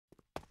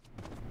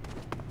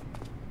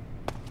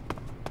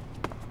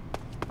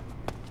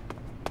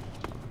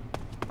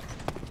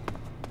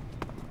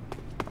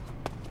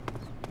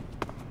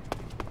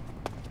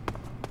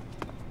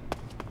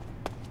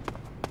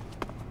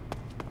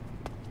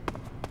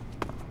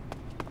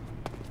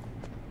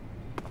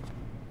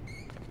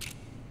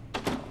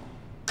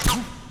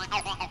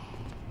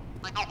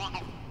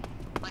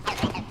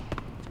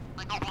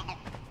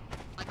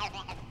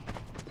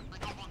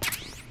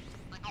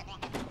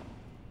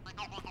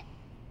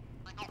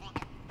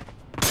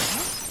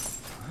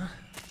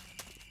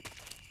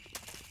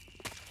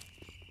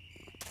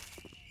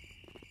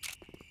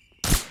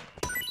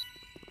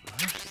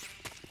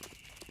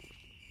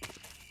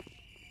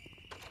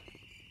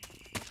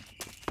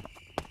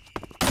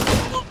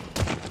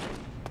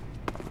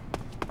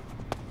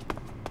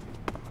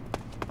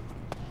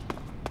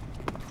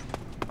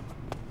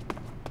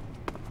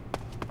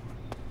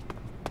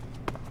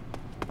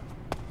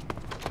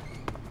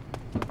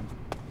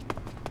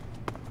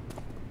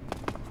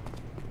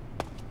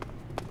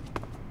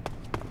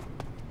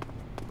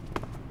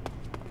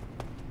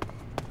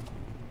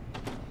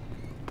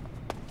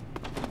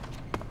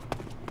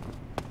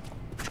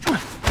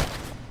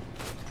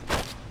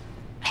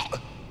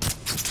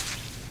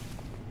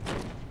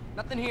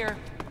Nothing here.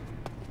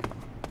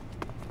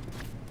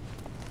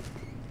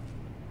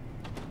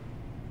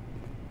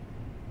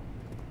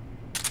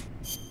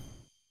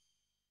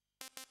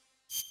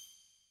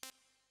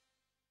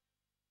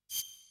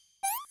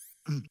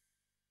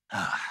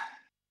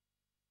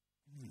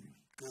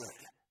 Good.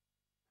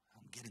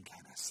 I'm getting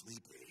kind of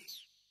sleepy.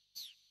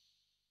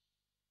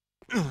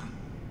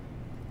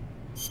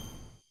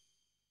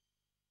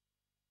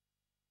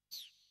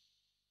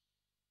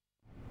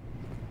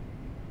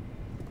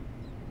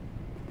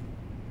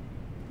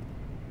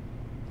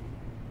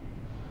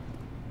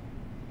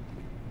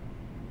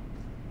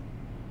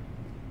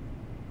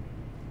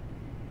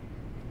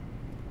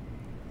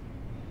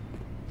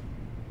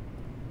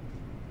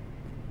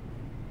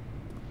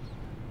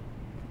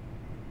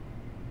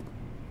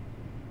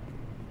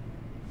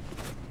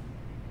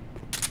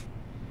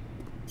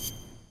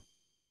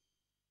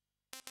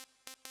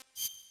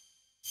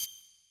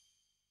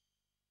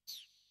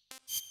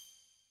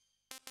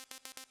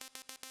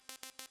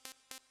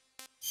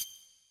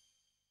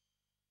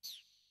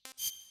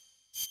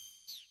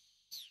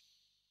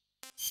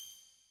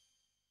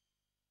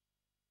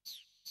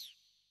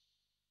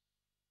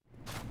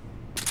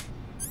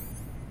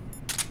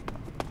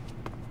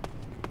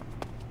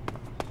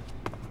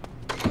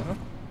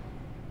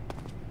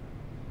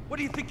 What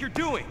do you think you're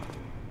doing?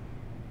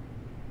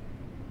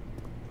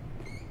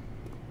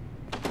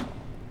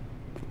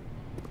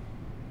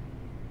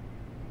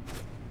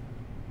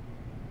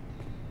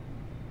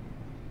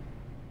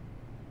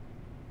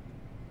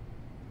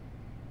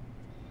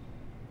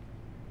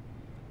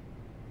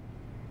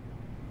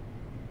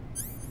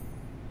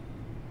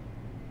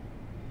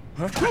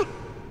 Huh?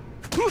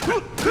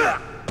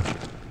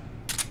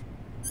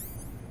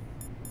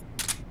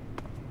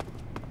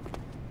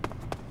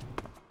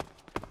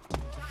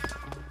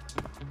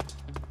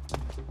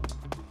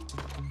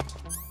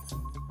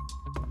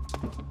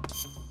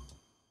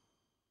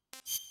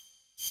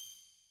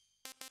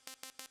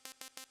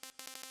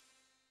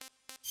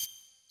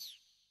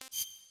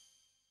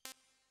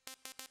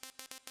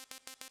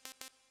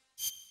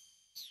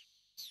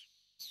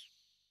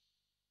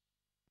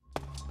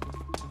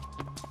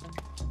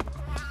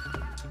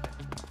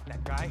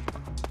 That guy? I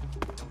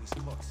know he's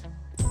close.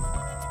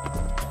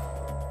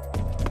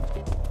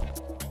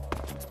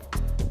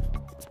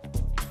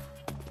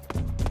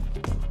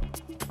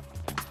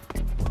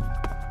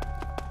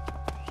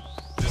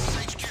 This is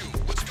HQ.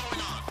 What's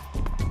going on?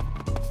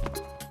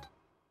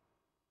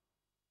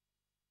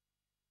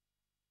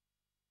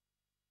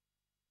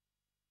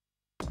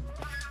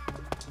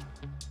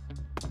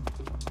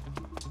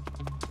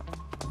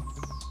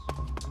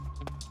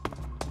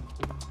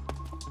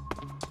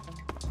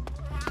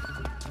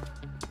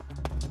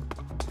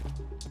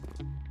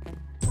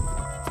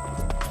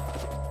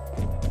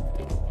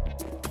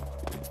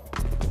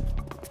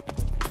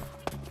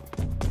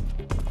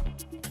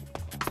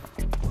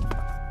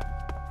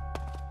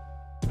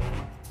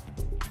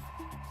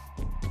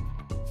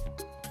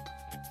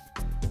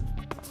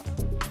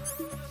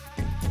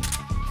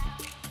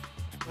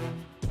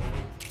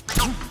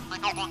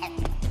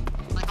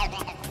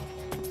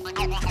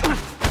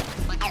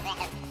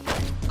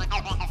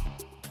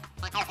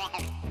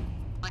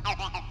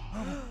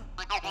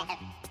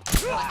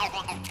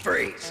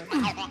 Freeze!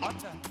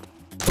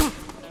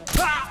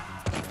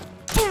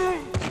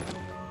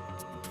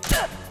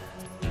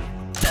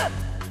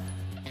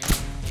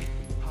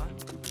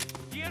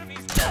 The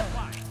enemy's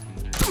nearby.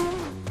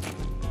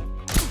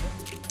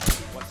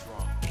 What's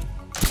wrong?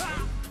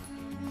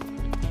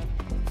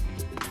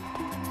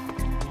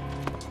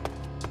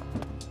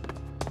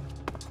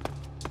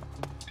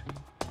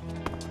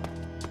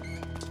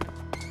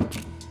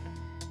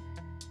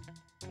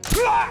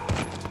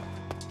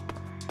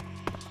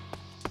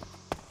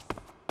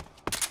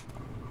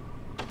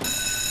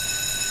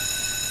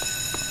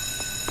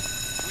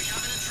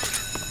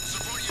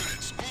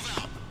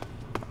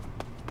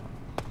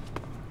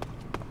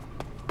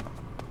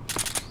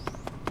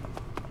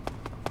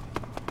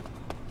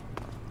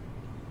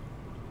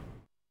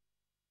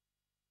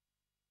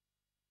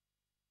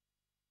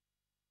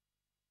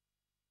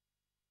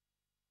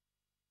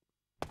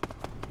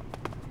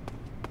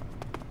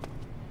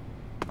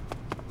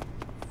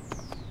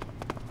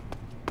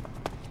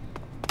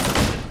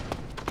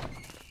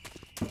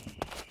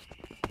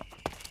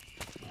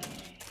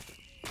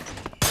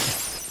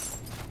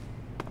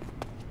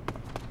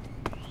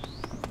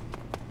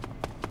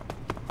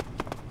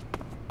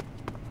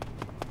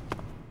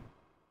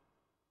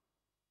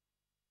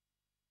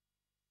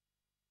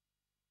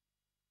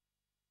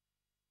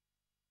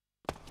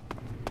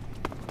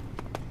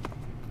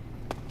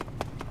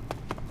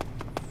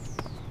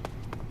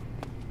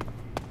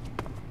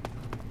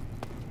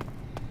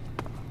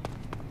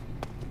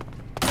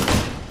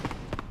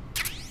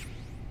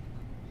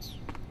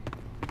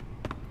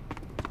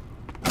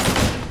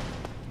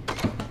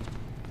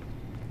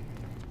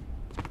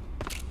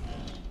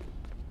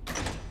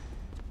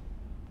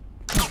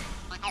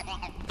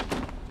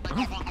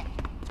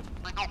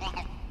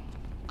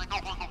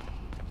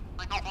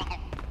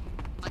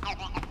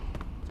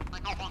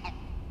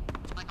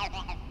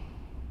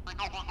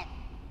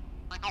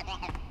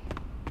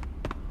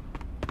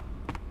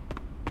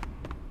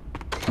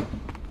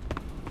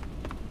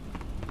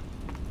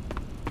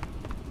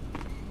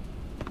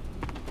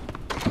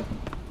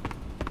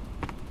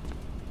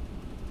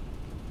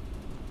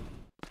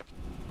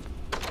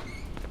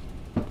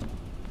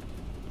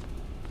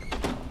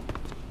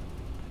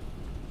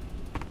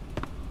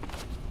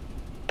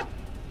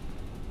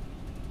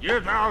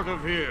 Get out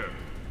of here!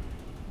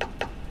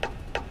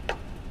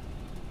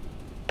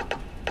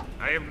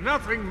 I have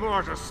nothing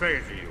more to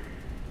say to you.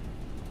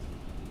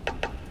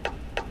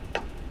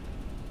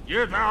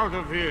 Get out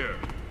of here!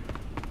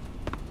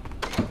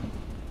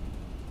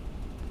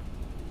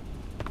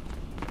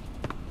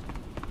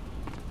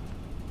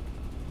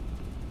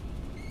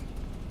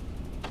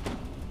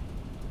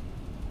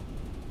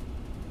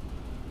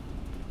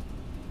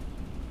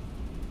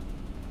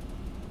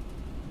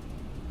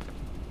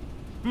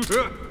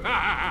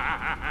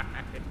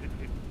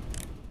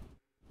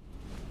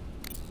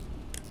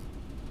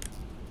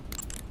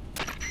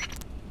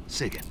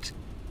 Sigint,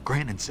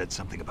 Grannon said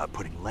something about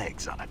putting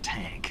legs on a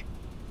tank.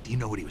 Do you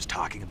know what he was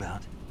talking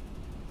about?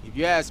 If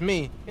you ask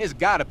me, it's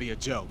gotta be a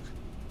joke.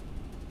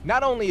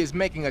 Not only is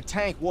making a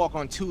tank walk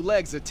on two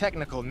legs a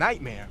technical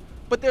nightmare,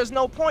 but there's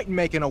no point in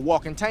making a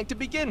walking tank to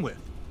begin with.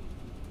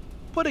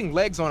 Putting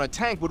legs on a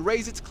tank would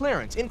raise its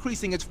clearance,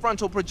 increasing its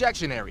frontal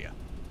projection area.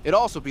 It'd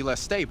also be less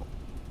stable.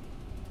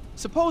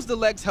 Suppose the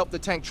legs help the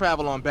tank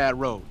travel on bad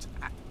roads.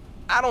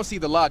 I don't see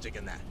the logic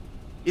in that.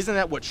 Isn't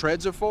that what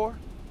treads are for?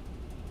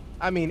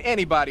 I mean,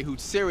 anybody who'd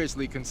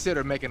seriously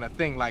consider making a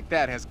thing like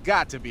that has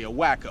got to be a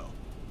wacko.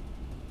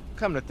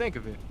 Come to think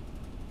of it,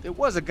 there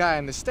was a guy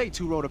in the States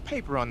who wrote a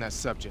paper on that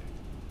subject.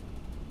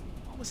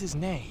 What was his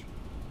name?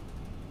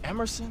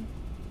 Emerson?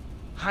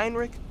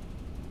 Heinrich?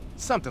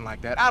 Something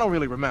like that. I don't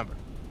really remember.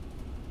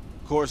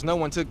 Of course, no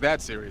one took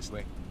that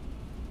seriously.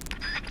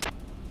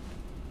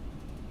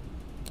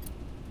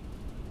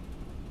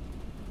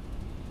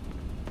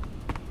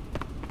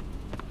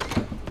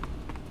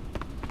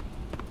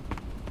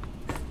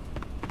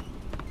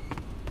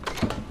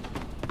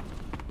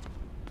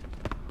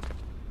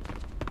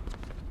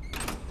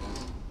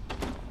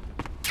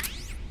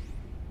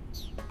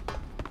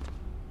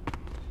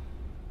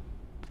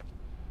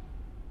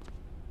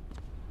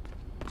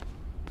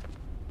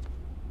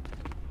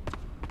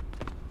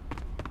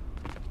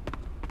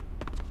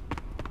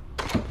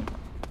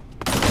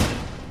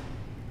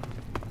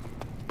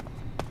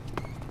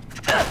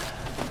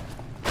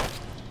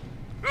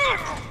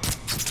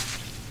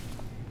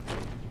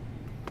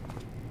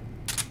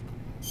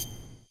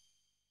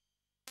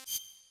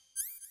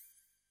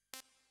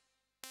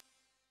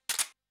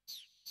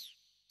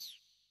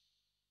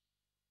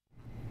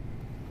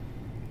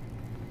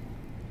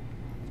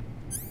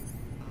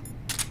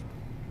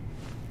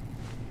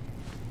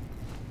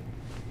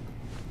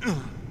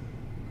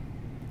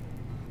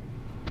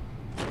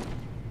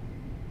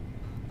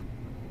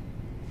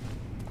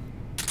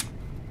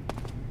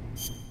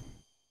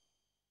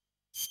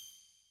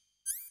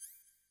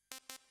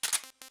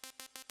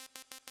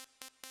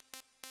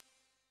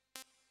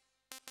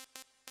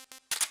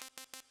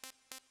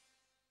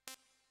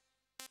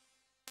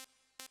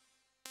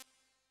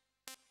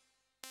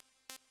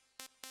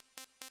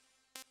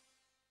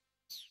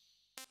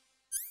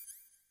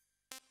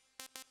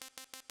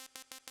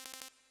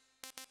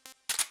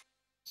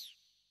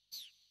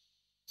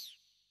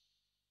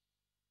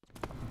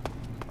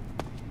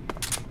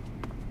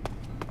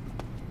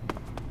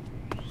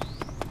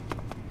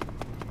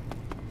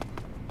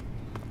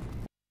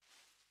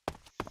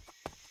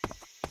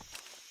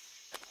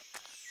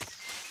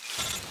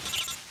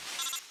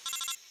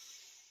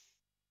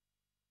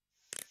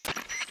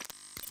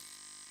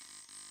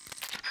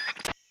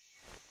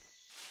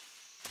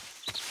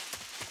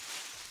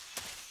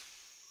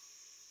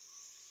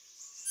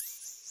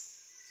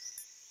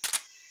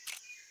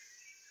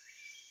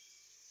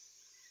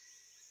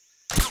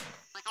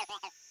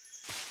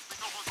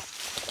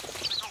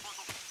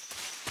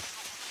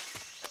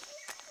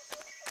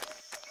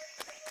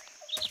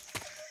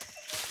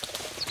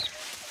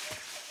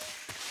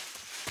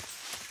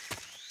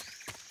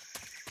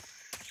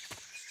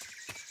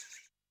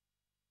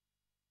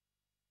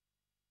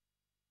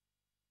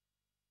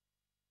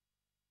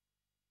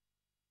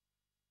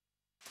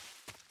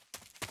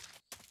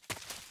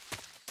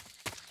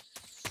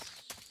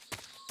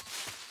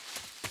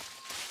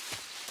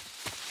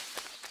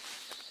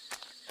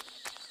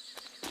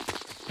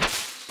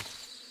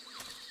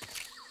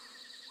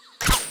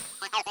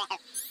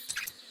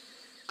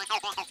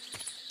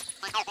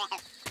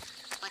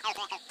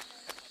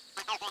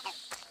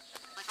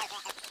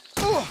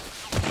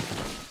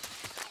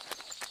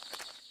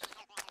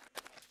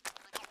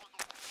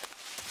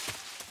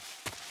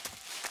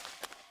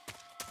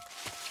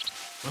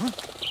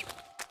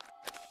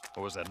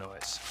 What was that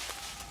noise?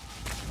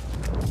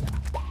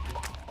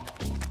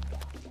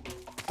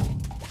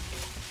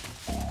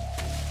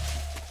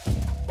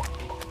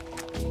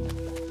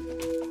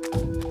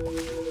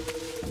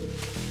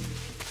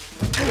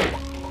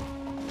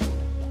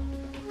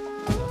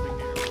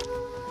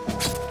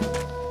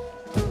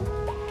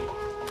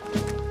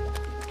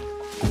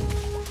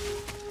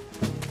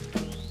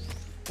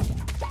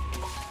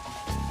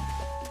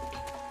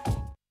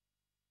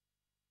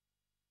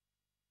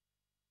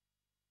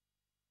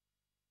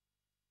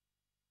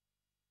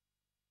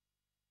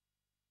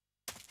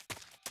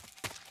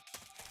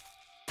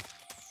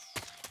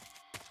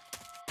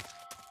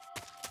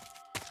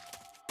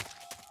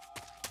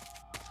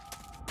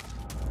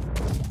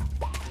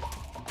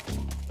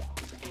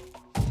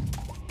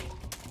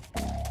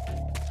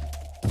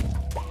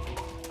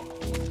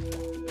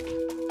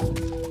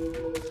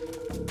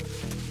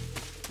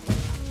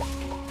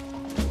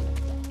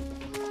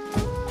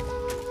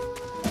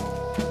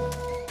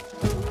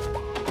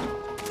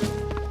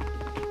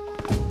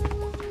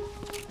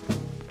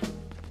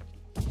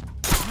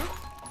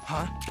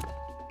 Huh?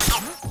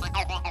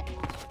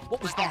 What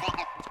was that?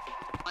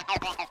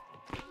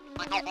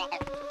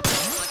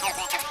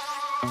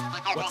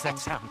 What's that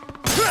sound?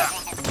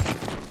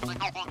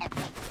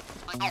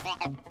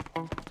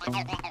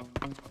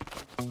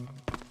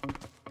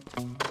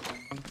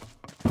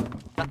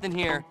 Nothing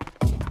here.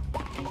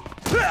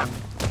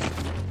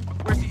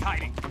 Where's he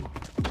hiding?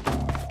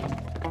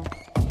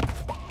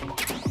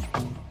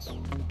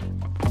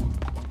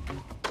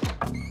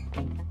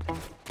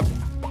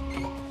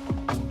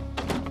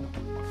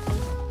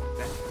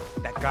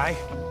 That guy?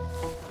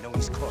 I know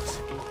he's close.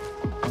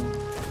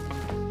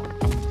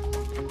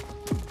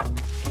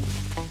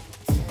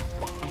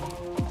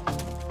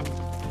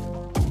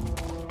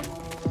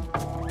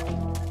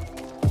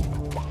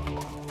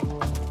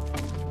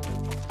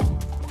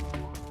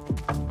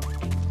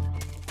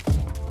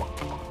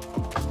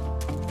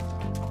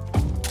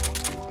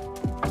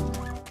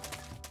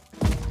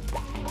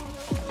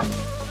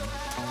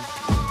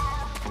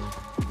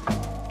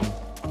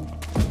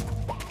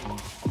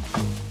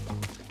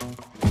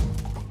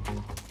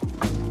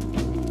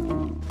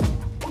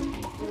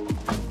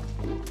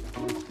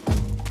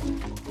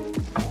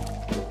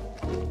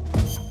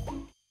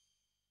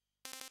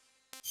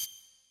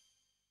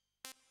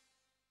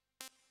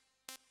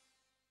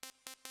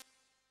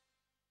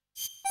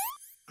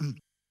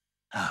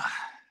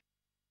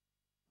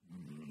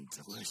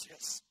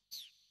 Delicious.